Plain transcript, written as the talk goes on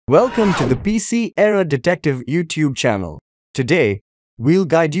Welcome to the PC Error Detective YouTube channel. Today, we'll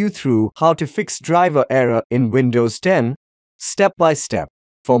guide you through how to fix driver error in Windows 10, step by step.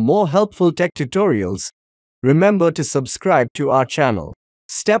 For more helpful tech tutorials, remember to subscribe to our channel.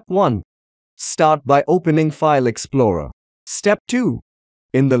 Step 1. Start by opening File Explorer. Step 2.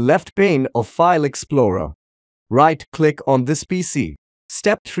 In the left pane of File Explorer, right-click on this PC.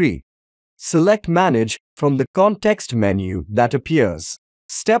 Step 3. Select Manage from the context menu that appears.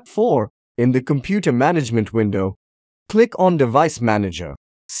 Step 4. In the Computer Management window, click on Device Manager.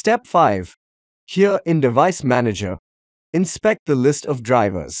 Step 5. Here in Device Manager, inspect the list of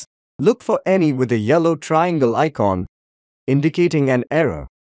drivers. Look for any with a yellow triangle icon indicating an error.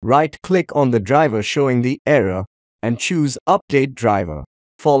 Right-click on the driver showing the error and choose Update Driver.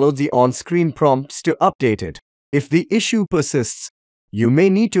 Follow the on-screen prompts to update it. If the issue persists, you may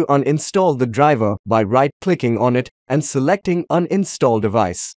need to uninstall the driver by right-clicking on it and selecting Uninstall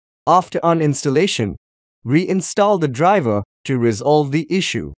Device. After uninstallation, reinstall the driver to resolve the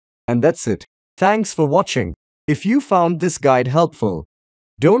issue. And that's it. Thanks for watching. If you found this guide helpful,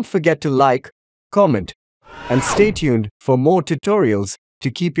 don't forget to like, comment, and stay tuned for more tutorials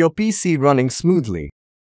to keep your PC running smoothly.